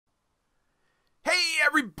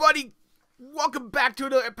everybody? Welcome back to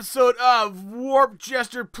another episode of Warp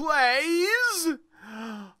Jester Plays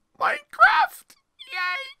Minecraft!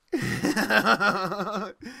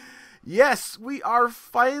 Yay! Yes, we are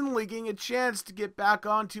finally getting a chance to get back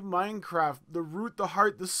onto Minecraft, the root, the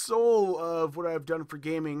heart, the soul of what I've done for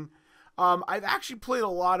gaming. I've actually played a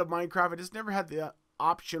lot of Minecraft. I just never had the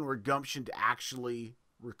option or gumption to actually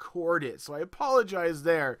record it, so I apologize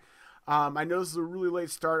there. I know this is a really late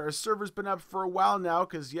start. Our server's been up for a while now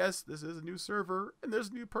because, yes, this is a new server and there's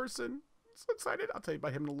a new person. I'm so excited. I'll tell you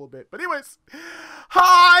about him in a little bit. But anyways,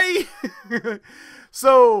 hi!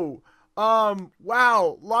 So,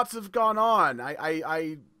 wow, lots have gone on.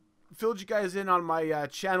 I filled you guys in on my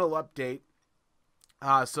channel update.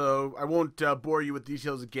 So I won't bore you with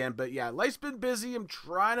details again. But yeah, life's been busy. I'm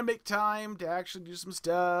trying to make time to actually do some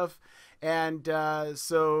stuff. And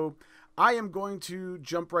so I am going to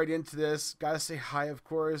jump right into this. Gotta say hi, of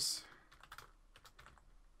course.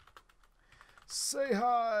 Say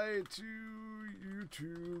hi to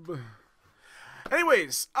YouTube.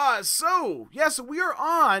 Anyways, so we are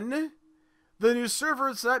on the new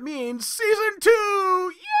server, so that means Season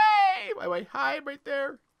 2! Yay! By the way, hi, right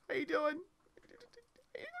there. How you doing? How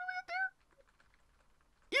you doing right there?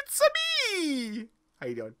 It's me! How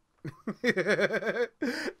you doing?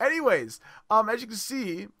 Anyways, as you can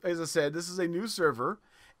see, as I said, this is a new server,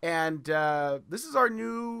 and this is our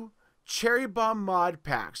new Cherry Bomb mod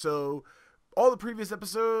pack. So all the previous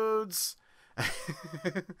episodes have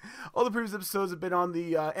been on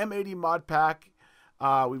the M80 mod pack.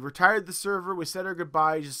 We retired the server, we said our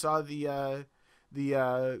goodbyes, you saw the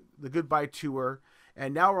goodbye tour,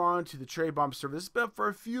 and now we're on to the Cherry Bomb server. This has been up for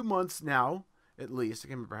a few months now. At least I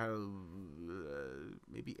can't remember how.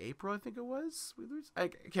 Maybe April, I think it was. I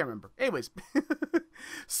can't remember. Anyways,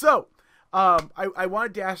 so I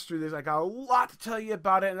want to dash through this. I got a lot to tell you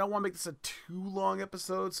about it, and I don't want to make this a too long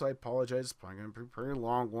episode, so I apologize. It's probably gonna be a pretty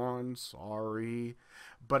long one. Sorry,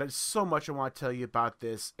 but it's so much I want to tell you about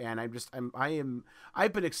this, and I've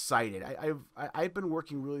been excited. I've been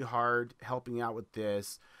working really hard helping out with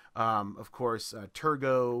this. Of course,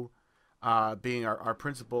 Turgo. Being our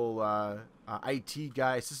principal IT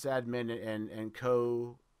guy, sysadmin, and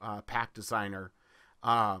co-pack designer.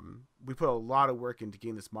 We put a lot of work into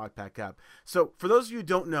getting this mod pack up. So, for those of you who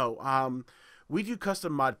don't know, we do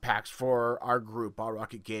custom mod packs for our group,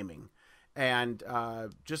 WarpedJesterGaming. And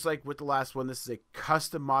just like with the last one, this is a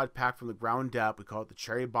custom mod pack from the ground up. We call it the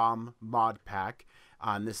Cherry Bomb mod pack.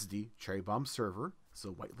 And this is the Cherry Bomb server. It's a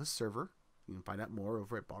whitelist server. You can find out more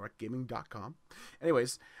over at BRG'ers.com.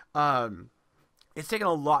 Anyways, it's taken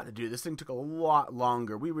a lot to do. This thing took a lot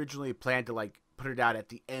longer. We originally planned to put it out at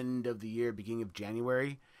the end of the year, beginning of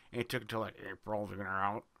January, and it took until April to get it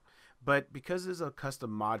out. But because it's a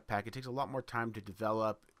custom mod pack, it takes a lot more time to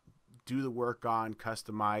develop, do the work on,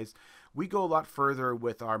 customize. We go a lot further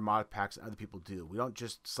with our mod packs than other people do. We don't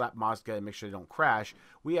just slap mods together and make sure they don't crash.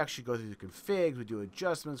 We actually go through the configs, we do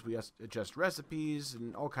adjustments, we adjust recipes,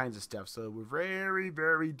 and all kinds of stuff. So we're very,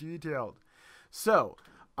 very detailed. So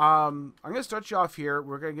I'm going to start you off here.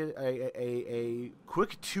 We're going to get a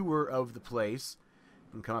quick tour of the place.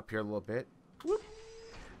 And come up here a little bit. Whoop.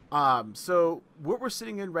 So what we're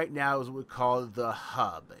sitting in right now is what we call the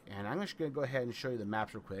hub. And I'm just going to go ahead and show you the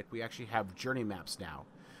maps real quick. We actually have journey maps now.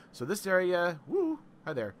 So this area, woo,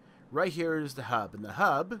 hi there, right here is the hub. And the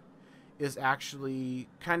hub is actually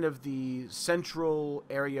kind of the central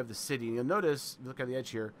area of the city. And you'll notice, look at the edge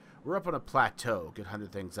here, we're up on a plateau, get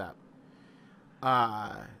 100 things up.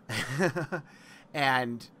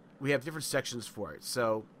 And we have different sections for it.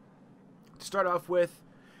 So to start off with,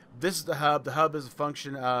 this is the hub. The hub is a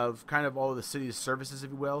function of kind of all of the city's services, if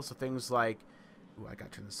you will. So things like, ooh, I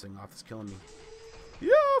got to turn this thing off. It's killing me.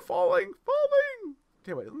 Yeah, falling.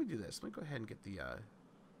 Okay, wait, let me do this. Let me go ahead and get the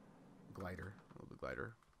glider. The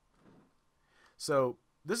glider. So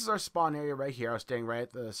this is our spawn area right here. I was staying right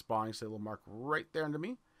at the spawning, so a little mark right there under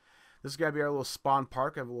me. This is going to be our little spawn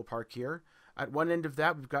park. I have a little park here. At one end of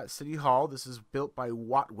that, we've got City Hall. This is built by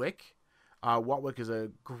Watwick. Watwick is a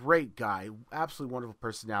great guy, absolutely wonderful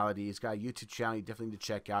personality. He's got a YouTube channel you definitely need to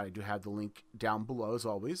check out. I do have the link down below as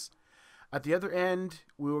always. At the other end,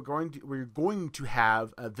 we're going to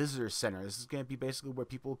have a visitor center. This is going to be basically where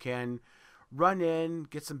people can run in,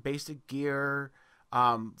 get some basic gear,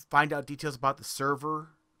 find out details about the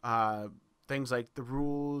server, things like the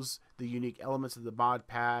rules, the unique elements of the mod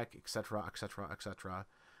pack, etc., etc., etc.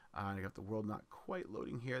 I got the world not quite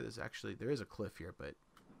loading here. There is a cliff here, but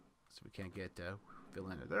so we can't get fill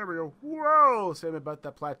in it. There we go. Whoa! Same about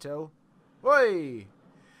that plateau. Oi!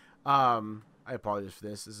 I apologize for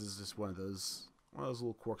this. This is just one of those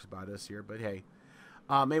little quirks about us here. But hey,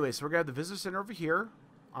 Anyway, so we're going to have the visitor center over here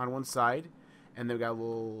on one side, and then we got a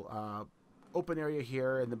little open area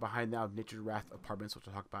here, and then behind that, Nature's Wrath Apartments, which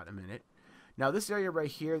I'll talk about in a minute. Now, this area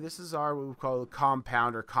right here, this is our what we call a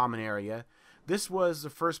compound or common area. This was the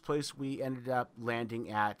first place we ended up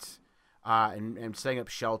landing at and setting up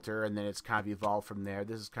shelter, and then it's kind of evolved from there.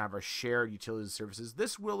 This is kind of our shared utilities services.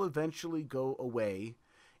 This will eventually go away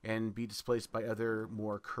and be displaced by other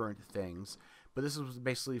more current things, but this is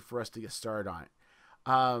basically for us to get started on it.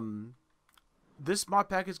 This mod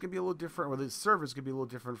pack is going to be a little different, or the server is going to be a little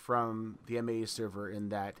different from the M80 server in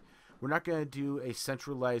that we're not going to do a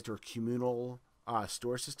centralized or communal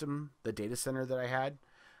store system, the data center that I had.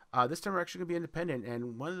 This time we're actually going to be independent,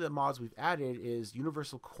 and one of the mods we've added is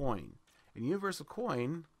Universal Coin. And Universal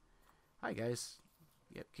Coin, hi guys,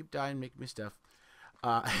 yep, keep dying, making me stuff.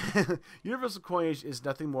 Universal Coin is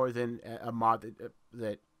nothing more than a mod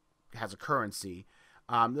that has a currency.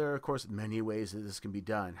 There are, of course, many ways that this can be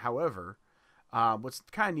done. However, what's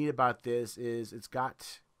kind of neat about this is it's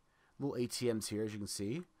got little ATMs here, as you can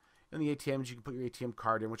see. In the ATMs, you can put your ATM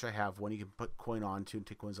card in, which I have one. You can put coin onto and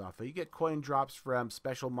take coins off. But you get coin drops from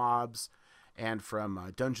special mobs and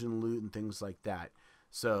from dungeon loot and things like that.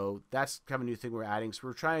 So that's kind of a new thing we're adding. So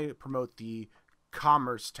we're trying to promote the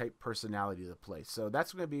commerce type personality of the place. So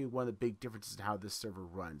that's going to be one of the big differences in how this server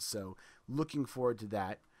runs. So looking forward to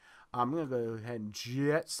that. I'm going to go ahead and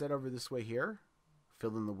jet set over this way here.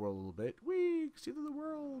 Fill in the world a little bit. Whee! See the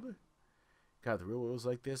world. God, if the real world was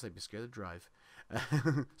like this, I'd be scared to drive.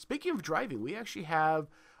 Speaking of driving, we actually have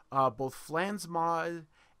both Flans Mod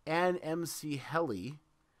and MC Heli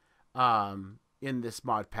in this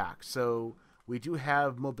mod pack. So we do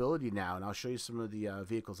have mobility now, and I'll show you some of the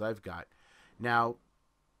vehicles I've got. Now,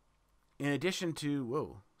 in addition to...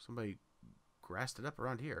 Whoa, somebody grassed it up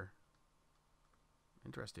around here.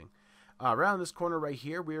 Interesting. Around this corner right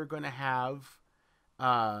here, we are going to have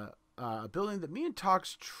a building that me and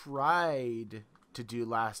Tox tried to do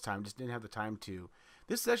last time, just didn't have the time to.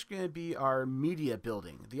 This is actually going to be our media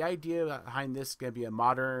building. The idea behind this is going to be a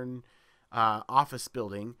modern office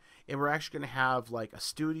building, and we're actually going to have like a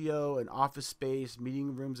studio, an office space,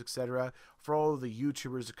 meeting rooms, etc. for all of the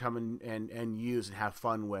YouTubers to come and use and have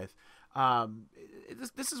fun with.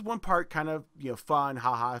 This is one part kind of, you know, fun,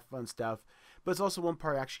 haha, fun stuff, but it's also one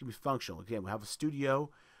part actually going to be functional. Again, we have a studio,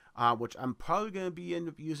 which I'm probably going to be end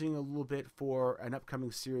up using a little bit for an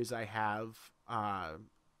upcoming series I have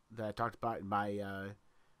that I talked about in my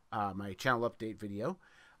my channel update video,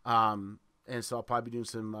 and so I'll probably be doing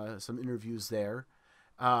some interviews there,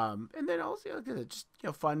 and then also just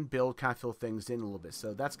fun build, kind of fill things in a little bit.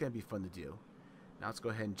 So that's going to be fun to do. Now let's go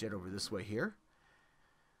ahead and jet over this way here.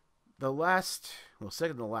 The last, well,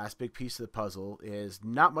 second to the last big piece of the puzzle is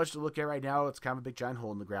not much to look at right now. It's kind of a big giant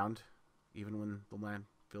hole in the ground, even when the land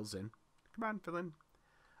fills in. Come on, fill in.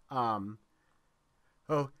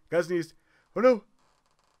 Oh, guys sneezed. Oh no.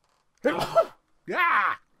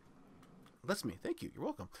 Yeah. Bless me. Thank you. You're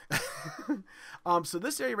welcome. So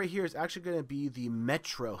this area right here is actually going to be the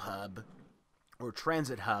metro hub or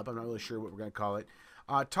transit hub. I'm not really sure what we're going to call it.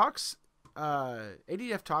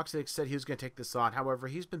 ADF Toxic said he was going to take this on. However,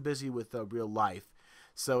 he's been busy with real life,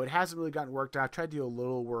 so it hasn't really gotten worked out. I tried to do a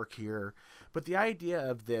little work here, but the idea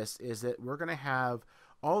of this is that we're going to have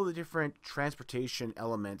all the different transportation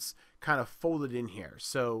elements kind of folded in here.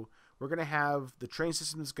 So we're going to have the train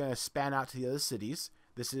system that's going to span out to the other cities.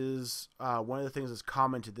 This is one of the things that's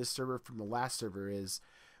common to this server from the last server is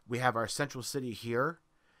we have our central city here,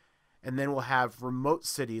 and then we'll have remote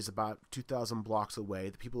cities about 2,000 blocks away.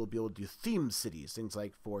 The people will be able to do themed cities, things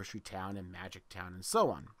like Forestry Town and Magic Town and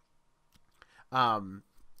so on.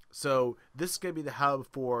 So this is going to be the hub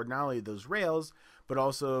for not only those rails, but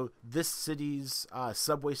also this city's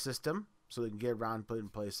subway system, so they can get around, put in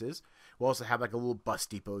places. We'll also have like a little bus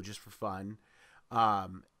depot just for fun.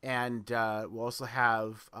 And we'll also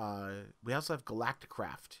have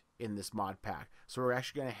Galacticraft in this mod pack. So we're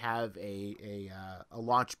actually going to have a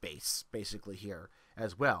launch base basically here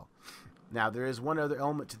as well. Now there is one other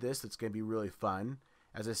element to this that's going to be really fun.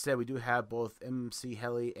 As I said, we do have both MC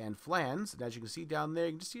Heli and Flans, and as you can see down there,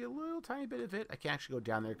 you can just see a little tiny bit of it. I can't actually go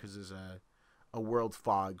down there because there's a world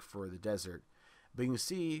fog for the desert. But you can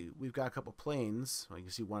see we've got a couple planes. Well, you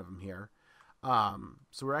can see one of them here.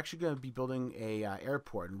 So we're actually going to be building a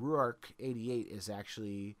airport, and Ruark 88 is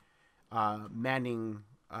actually manning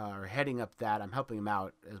or heading up that. I'm helping him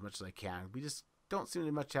out as much as I can. We just don't seem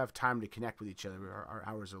to much have time to connect with each other. Our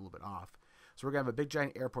hours are a little bit off. So we're going to have a big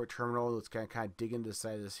giant airport terminal that's going to kind of dig into the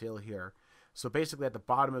side of this hill here. So basically at the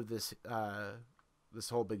bottom of this this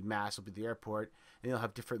whole big mass will be the airport, and you'll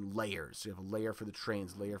have different layers. So you have a layer for the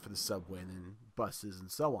trains, a layer for the subway, and then buses and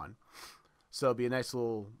so on. So it'll be a nice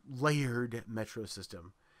little layered metro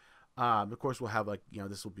system. Of course, we'll have like,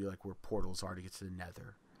 this will be like where portals are to get to the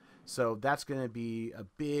Nether. So that's going to be a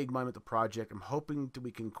big monumental project. I'm hoping that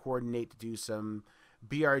we can coordinate to do some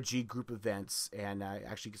BRG group events and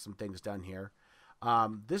actually get some things done here.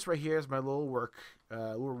 This right here is my little work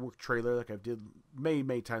trailer, like I've did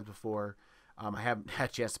many times before. I haven't had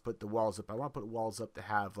a chance to put the walls up. I want to put walls up to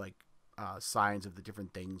have like signs of the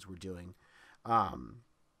different things we're doing,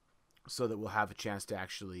 so that we'll have a chance to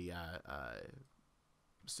actually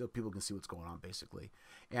so people can see what's going on, basically.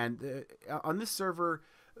 And on this server,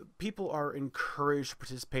 people are encouraged to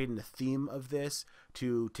participate in the theme of this,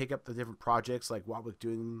 to take up the different projects like what we're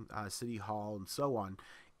doing, City Hall, and so on.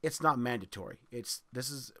 It's not mandatory.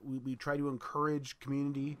 We try to encourage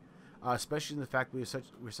community, especially in the fact we're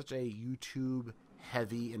such a YouTube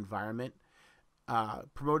heavy environment.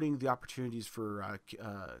 Promoting the opportunities for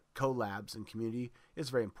collabs and community is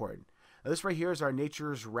very important. Now, this right here is our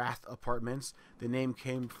Nature's Wrath apartments. The name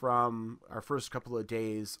came from our first couple of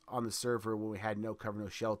days on the server when we had no cover, no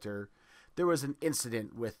shelter. There was an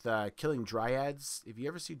incident with killing dryads. If you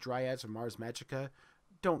ever see dryads from Mars Magica,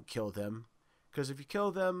 don't kill them. Because if you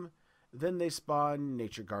kill them, then they spawn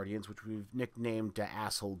nature guardians, which we've nicknamed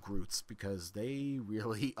asshole Groots, because they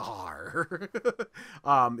really are.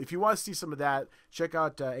 If you want to see some of that, check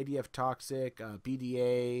out ADF Toxic,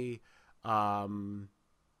 BDA,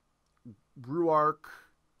 Ruark.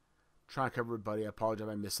 Trying to cover everybody. I apologize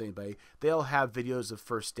if I missed anybody. They'll have videos of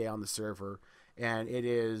first day on the server, and it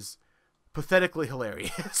is pathetically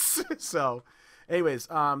hilarious. So anyways,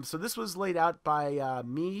 so this was laid out by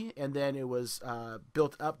me, and then it was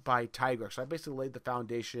built up by Tigrix. So I basically laid the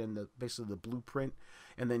foundation, basically the blueprint,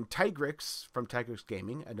 and then Tigrix from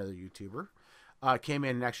WarpedJesterGaming, another YouTuber, came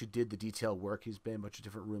in and actually did the detail work. He's been in a bunch of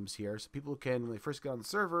different rooms here, so people can, when they first get on the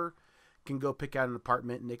server, can go pick out an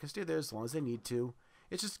apartment, and they can stay there as long as they need to.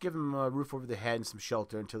 It's just give them a roof over their head and some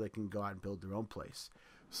shelter until they can go out and build their own place.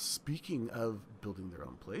 Speaking of building their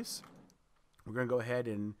own place, we're going to go ahead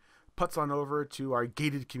and putz on over to our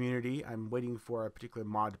gated community. I'm waiting for a particular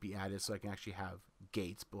mod to be added so I can actually have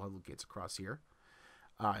gates. We'll have little gates across here.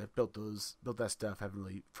 I've built that stuff. Haven't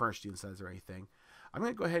really furnished the insides or anything. I'm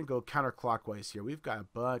going to go ahead and go counterclockwise here. We've got a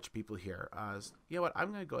bunch of people here. You know what? I'm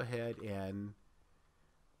going to go ahead and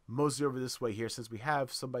mosey over this way here, since we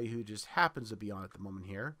have somebody who just happens to be on at the moment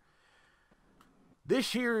here.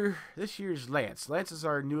 This here's Lance. Lance is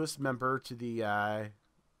our newest member to the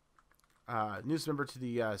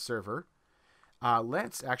server.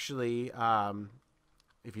 Lance actually,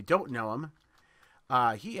 if you don't know him,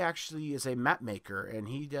 he actually is a map maker, and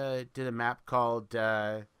he did a map called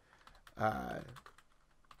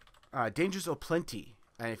Dangers O'Plenty.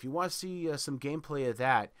 And if you want to see some gameplay of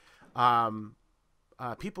that,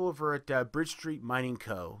 people over at Bridge Street Mining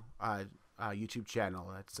Co. YouTube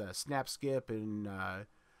channel. That's Snapskip and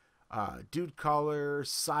Dude Caller,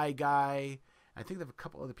 Psy Guy. I think they have a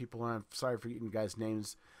couple other people. I'm sorry for forgetting you guys'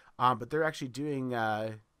 names, but they're actually doing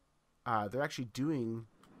a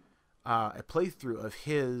playthrough of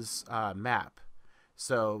his map.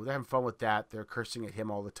 So they're having fun with that. They're cursing at him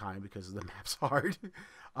all the time because the map's hard.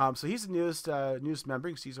 So he's the newest member.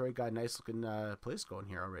 You can see he's already got a nice looking place going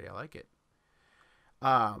here already. I like it.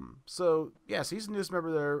 So yeah, so he's the newest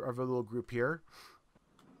member there of a little group here.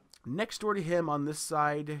 Next door to him on this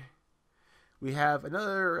side, we have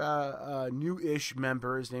another new-ish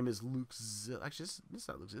member. His name is Luke. Actually, this is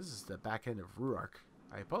not Luke. This is the back end of Ruark.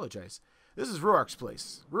 I apologize. This is Ruark's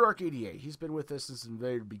place. Ruark88. He's been with us since the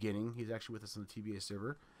very beginning. He's actually with us on the TBA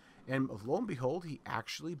server. And lo and behold, he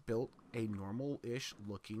actually built a normal-ish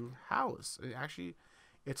looking house.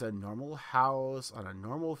 It's a normal house on a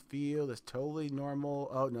normal field. It's totally normal.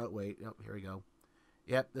 Oh, no, wait. Oh, here we go.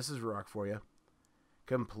 Yep, this is Ruark for you.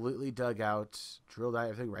 Completely dug out, drilled out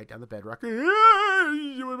everything right down the bedrock.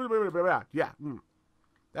 Yeah,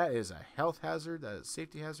 that is a health hazard. That is a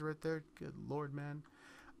safety hazard right there. Good lord, man.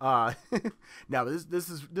 Now this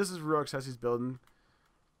is Ruark's house he's building.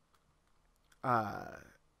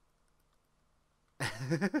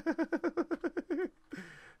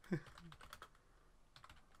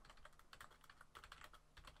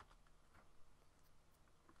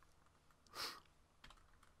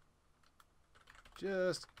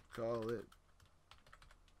 Just call it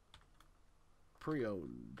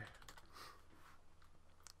pre-owned.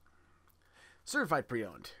 Certified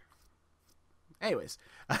pre-owned. Anyways,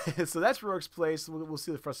 so that's Ruark's place. We'll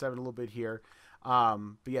see the front side of it a little bit here.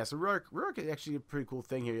 But yeah, so Ruark is actually a pretty cool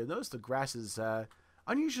thing here. You'll notice the grass is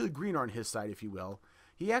unusually green on his side, if you will.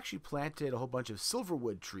 He actually planted a whole bunch of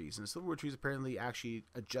silverwood trees, and silverwood trees apparently actually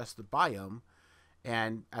adjust the biome.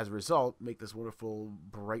 and as a result, make this wonderful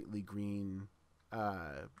brightly green,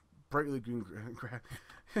 grass.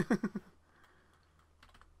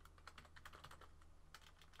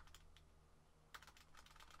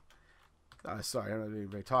 Sorry, I don't know if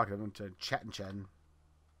anybody talking. I'm chatting.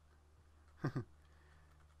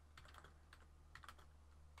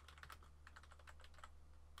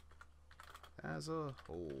 As a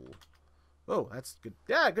whole. Oh, that's good.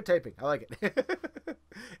 Yeah, good typing. I like it.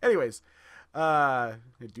 Anyways,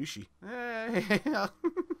 douchey.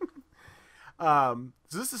 So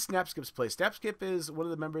this is Snapskip's place. Snapskip is one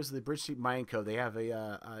of the members of the Bridge Street Mine Co. They have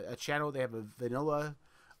a channel. They have a vanilla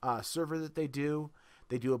server that they do.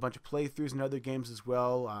 They do a bunch of playthroughs and other games as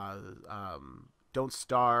well. Don't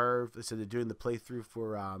Starve. They said they're doing the playthrough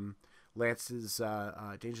for Lance's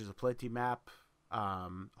Dangers of Plenty map.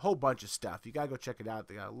 Whole bunch of stuff. You gotta go check it out.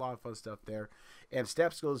 They got a lot of fun stuff there. And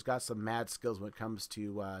Snapskill's got some mad skills when it comes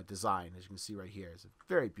to design, as you can see right here. It's a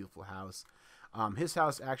very beautiful house. His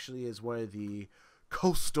house actually is one of the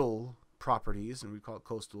coastal properties, and we call it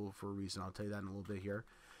coastal for a reason. I'll tell you that in a little bit here.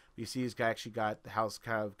 You see, he's actually got the house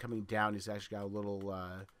kind of coming down. He's actually got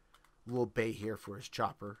a little bay here for his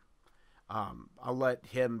chopper. I'll let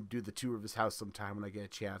him do the tour of his house sometime when I get a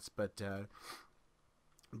chance. But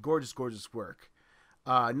gorgeous, gorgeous work.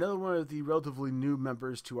 Another one of the relatively new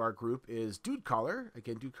members to our group is Dude Caller.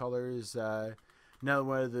 Again, Dude Caller is another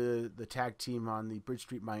one of the tag team on the Bridge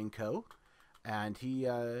Street Mine Co. And he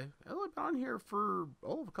only been on here for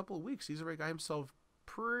a couple of weeks. He's already got himself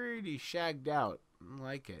pretty shagged out. I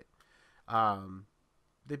like it.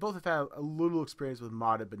 They both have had a little experience with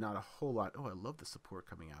modded, but not a whole lot. Oh, I love the support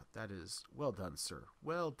coming out. That is well done, sir.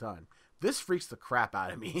 Well done. This freaks the crap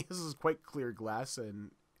out of me. This is quite clear glass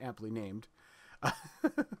and amply named.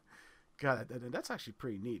 God, that's actually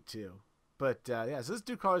pretty neat too. But yeah, so this is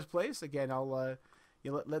Dude Caller's place. Again, I'll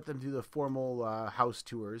let them do the formal house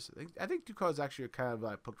tours. I think Dude Caller's actually kind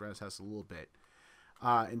of poked around his house a little bit.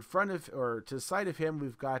 In front of, or to the side of him,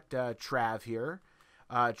 we've got Trav here.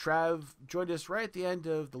 Trav joined us right at the end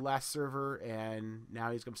of the last server, and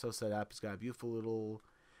now he's got himself set up. He's got a beautiful little,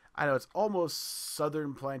 I know it's almost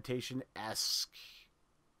Southern Plantation-esque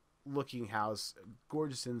looking house.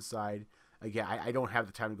 Gorgeous inside. Again, I don't have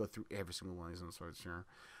the time to go through every single one of these, I'm sort of sure.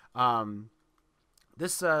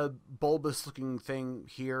 This bulbous looking thing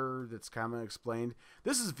here that's kind of explained,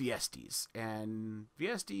 this is VSD's, and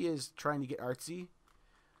VSD is trying to get artsy.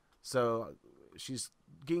 So she's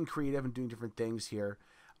getting creative and doing different things here.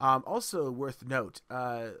 Also worth note,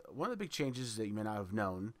 one of the big changes that you may not have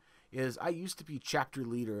known is I used to be chapter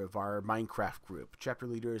leader of our MineCraft group. Chapter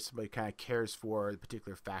leader is somebody who kind of cares for a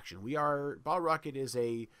particular faction. Bottle Rocket is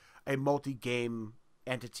a multi-game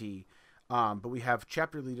entity, but we have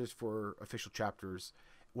chapter leaders for official chapters,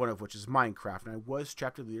 one of which is MineCraft. And I was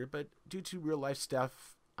chapter leader, but due to real life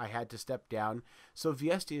stuff, I had to step down. So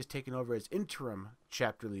VSD has taken over as interim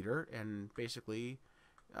chapter leader and basically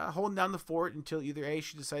holding down the fort until either A,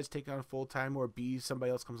 she decides to take it on full time, or B, somebody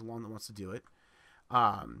else comes along that wants to do it.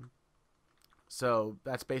 So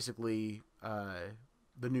that's basically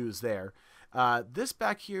the news there. This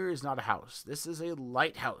back here is not a house. This is a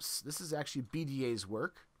lighthouse. This is actually BDA's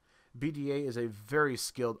work. BDA is a very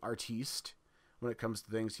skilled artiste when it comes to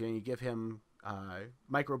things here. And you give him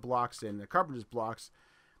micro blocks and carpenter's blocks.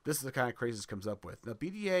 This is the kind of craziness comes up with. Now,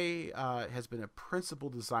 BDA has been a principal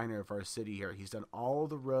designer of our city here. He's done all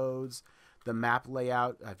the roads, the map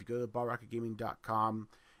layout. If you go to BRG'ers.com,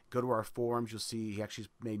 go to our forums, you'll see he actually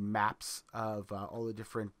made maps of all the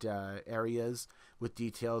different areas with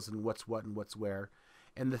details and what's what and what's where.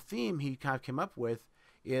 And the theme he kind of came up with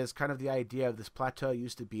is kind of the idea of this plateau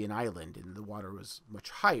used to be an island and the water was much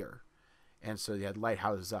higher. And so they had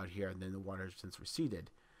lighthouses out here, and then the water has since receded.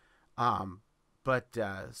 So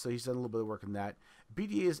he's done a little bit of work on that.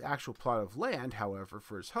 BDA's actual plot of land, however,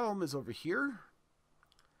 for his home is over here.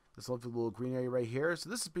 This lovely little green area right here. So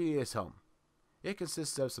this is BDA's home. It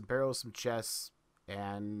consists of some barrels, some chests,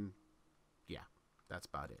 and yeah, that's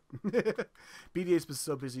about it. BDA's been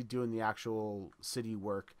so busy doing the actual city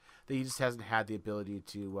work that he just hasn't had the ability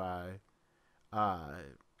to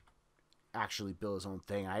actually build his own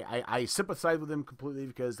thing. I sympathize with him completely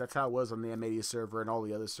because that's how it was on the M80 server and all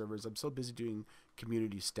the other servers. I'm so busy doing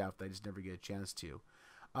community stuff that I just never get a chance to.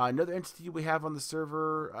 Another entity we have on the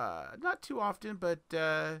server, not too often, but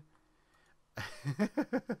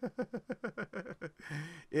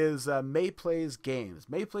is May Plays Games.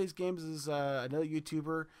 May Plays Games is another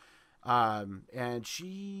YouTuber, and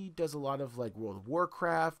she does a lot of like World of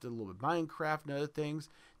Warcraft, a little bit of Minecraft and other things.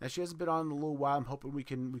 Now she hasn't been on in a little while. I'm hoping we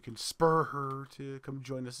can spur her to come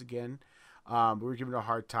join us again. But we're giving her a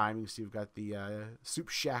hard time. You can see we've got the soup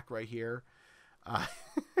shack right here. Uh,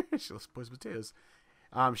 she loves poisoned potatoes.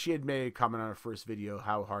 She had made a comment on her first video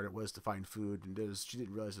how hard it was to find food, and she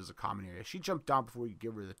didn't realize it was a common area. She jumped down before we could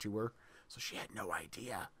give her the tour, so she had no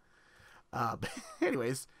idea. But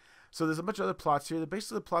anyways, so there's a bunch of other plots here.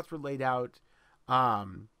 Basically, the plots were laid out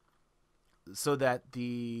so that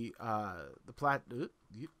the plot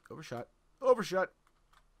overshot.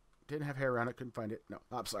 Didn't have hair around it. Couldn't find it. No,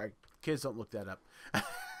 I'm sorry. Kids, don't look that up.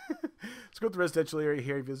 Let's go to the residential area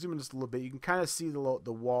here. If you zoom in just a little bit, you can kind of see the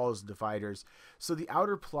walls and dividers. So the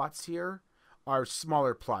outer plots here are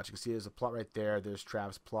smaller plots. You can see there's a plot right there. There's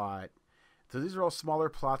Trav's plot. So these are all smaller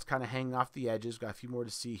plots kind of hanging off the edges. Got a few more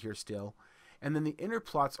to see here still. And then the inner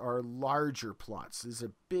plots are larger plots. These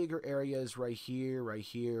are bigger areas right here, right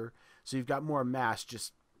here. So you've got more mass,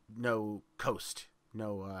 just no coast,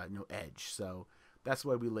 no edge. So that's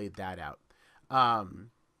why we laid that out.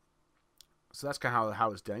 So that's kind of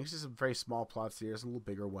how it's done. It's just some very small plots here, some little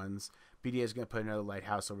bigger ones. BDA is going to put another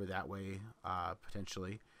lighthouse over that way,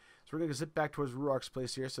 potentially. So we're going to zip back towards Ruark's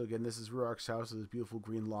place here. So again, this is Ruark's house with his beautiful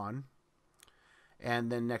green lawn.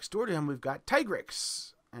 And then next door to him, we've got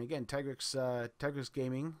Tigrix. And again, Tigrix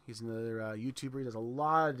Gaming. He's another YouTuber. He does a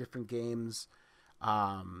lot of different games.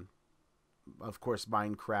 Of course,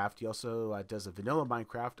 Minecraft. He also does a vanilla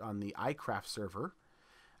Minecraft on the iCraft server,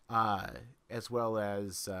 as well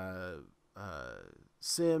as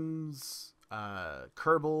Sims,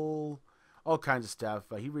 Kerbal, all kinds of stuff.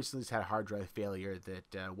 He recently just had a hard drive failure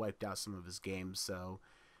that wiped out some of his games. So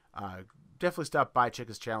definitely stop by, check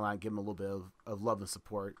his channel out, and give him a little bit of love and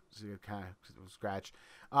support. So you kind of from scratch.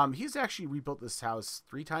 He's actually rebuilt this house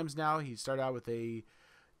 3 times now. He started out with a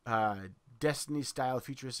Destiny-style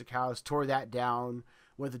futuristic house, tore that down,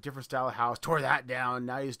 went with a different style of house, tore that down.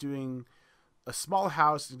 Now he's doing a small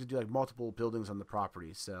house. He's going to do like multiple buildings on the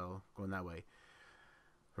property, so going that way.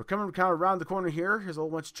 We're coming kind of around the corner here. Here's a whole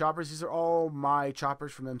bunch of choppers. These are all my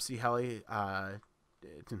choppers from MC Heli.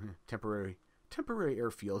 Temporary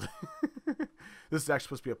airfield. This is actually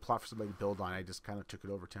supposed to be a plot for somebody to build on. I just kind of took it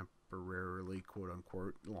over temporarily, quote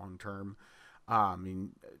unquote, long term. I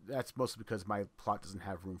mean, that's mostly because my plot doesn't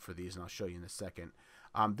have room for these, and I'll show you in a second.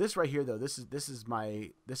 This right here, though, this is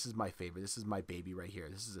my favorite. This is my baby right here.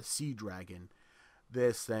 This is a sea dragon.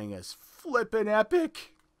 This thing is flippin'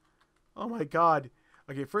 epic. Oh my god.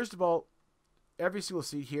 Okay, first of all, every single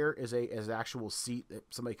seat here is an actual seat that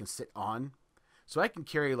somebody can sit on. So I can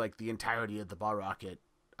carry like the entirety of the Ball Rocket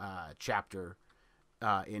chapter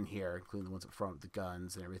in here, including the ones up front with the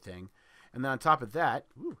guns and everything. And then on top of that,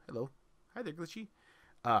 ooh, hello. Hi there, Glitchy.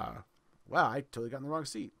 Wow, I totally got in the wrong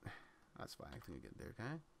seat. That's fine. I think I get there,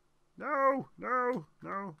 okay? No.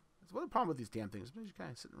 That's one of the problem with these damn things. Maybe you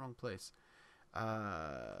kind of sit in the wrong place.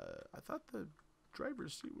 I thought the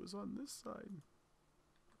driver's seat was on this side.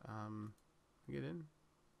 Get in.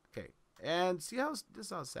 Okay, and see this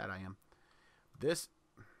is how sad I am.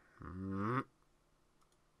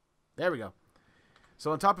 There we go.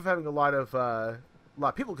 So on top of having a lot of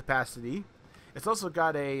people capacity, it's also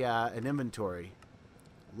got an inventory,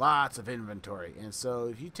 lots of inventory. And so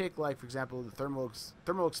if you take, like, for example, the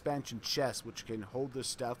thermal expansion chest, which can hold this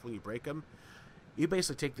stuff when you break them, you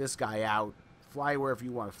basically take this guy out, fly wherever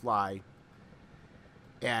you want to fly,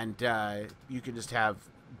 and you can just have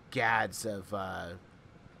gads of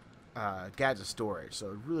storage.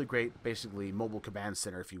 So really great, basically mobile command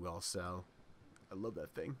center, if you will. So I love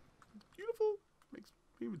that thing. It's beautiful. Makes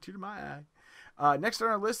me even tear to my eye. Next on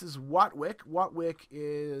our list is Watwick. Watwick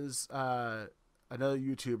is another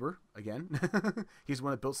YouTuber, again. He's the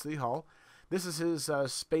one that built City Hall. This is his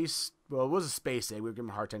space, well, it was a space egg. We were giving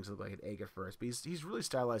him a hard time because it looked like an egg at first. But he's really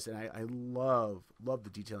stylized, and I love the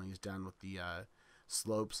detailing he's done with the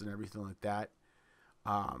slopes and everything like that.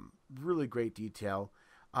 Really great detail.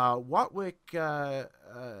 Watwick,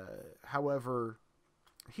 however,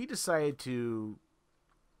 he decided to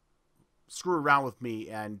screw around with me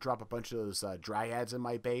and drop a bunch of those dryads in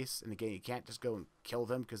my base. And again, you can't just go and kill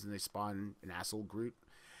them because then they spawn an asshole Groot.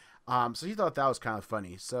 So he thought that was kind of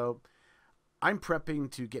funny. So I'm prepping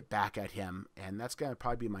to get back at him, and that's going to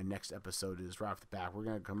probably be my next episode is right off the bat. We're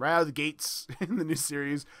going to come right out of the gates in the new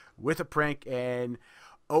series with a prank, and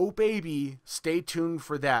oh baby, stay tuned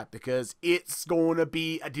for that because it's going to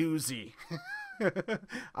be a doozy.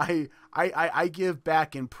 I give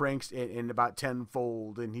back in pranks in about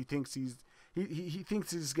tenfold, and he thinks he's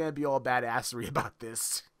gonna be all badassery about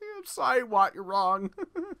this. I'm sorry, Watt, you're wrong.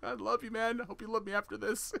 I love you, man. I hope you love me after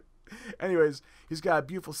this. Anyways, he's got a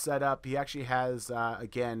beautiful setup. He actually has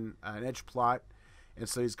again an edge plot, and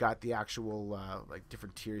so he's got the actual like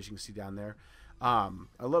different tiers you can see down there. I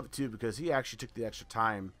love it too because he actually took the extra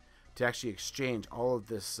time to actually exchange all of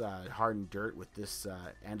this hardened dirt with this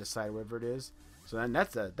andesite, whatever it is. So then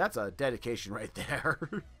that's a dedication right there.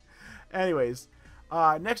 Anyways,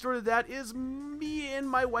 next door to that is me and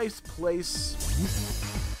my wife's place.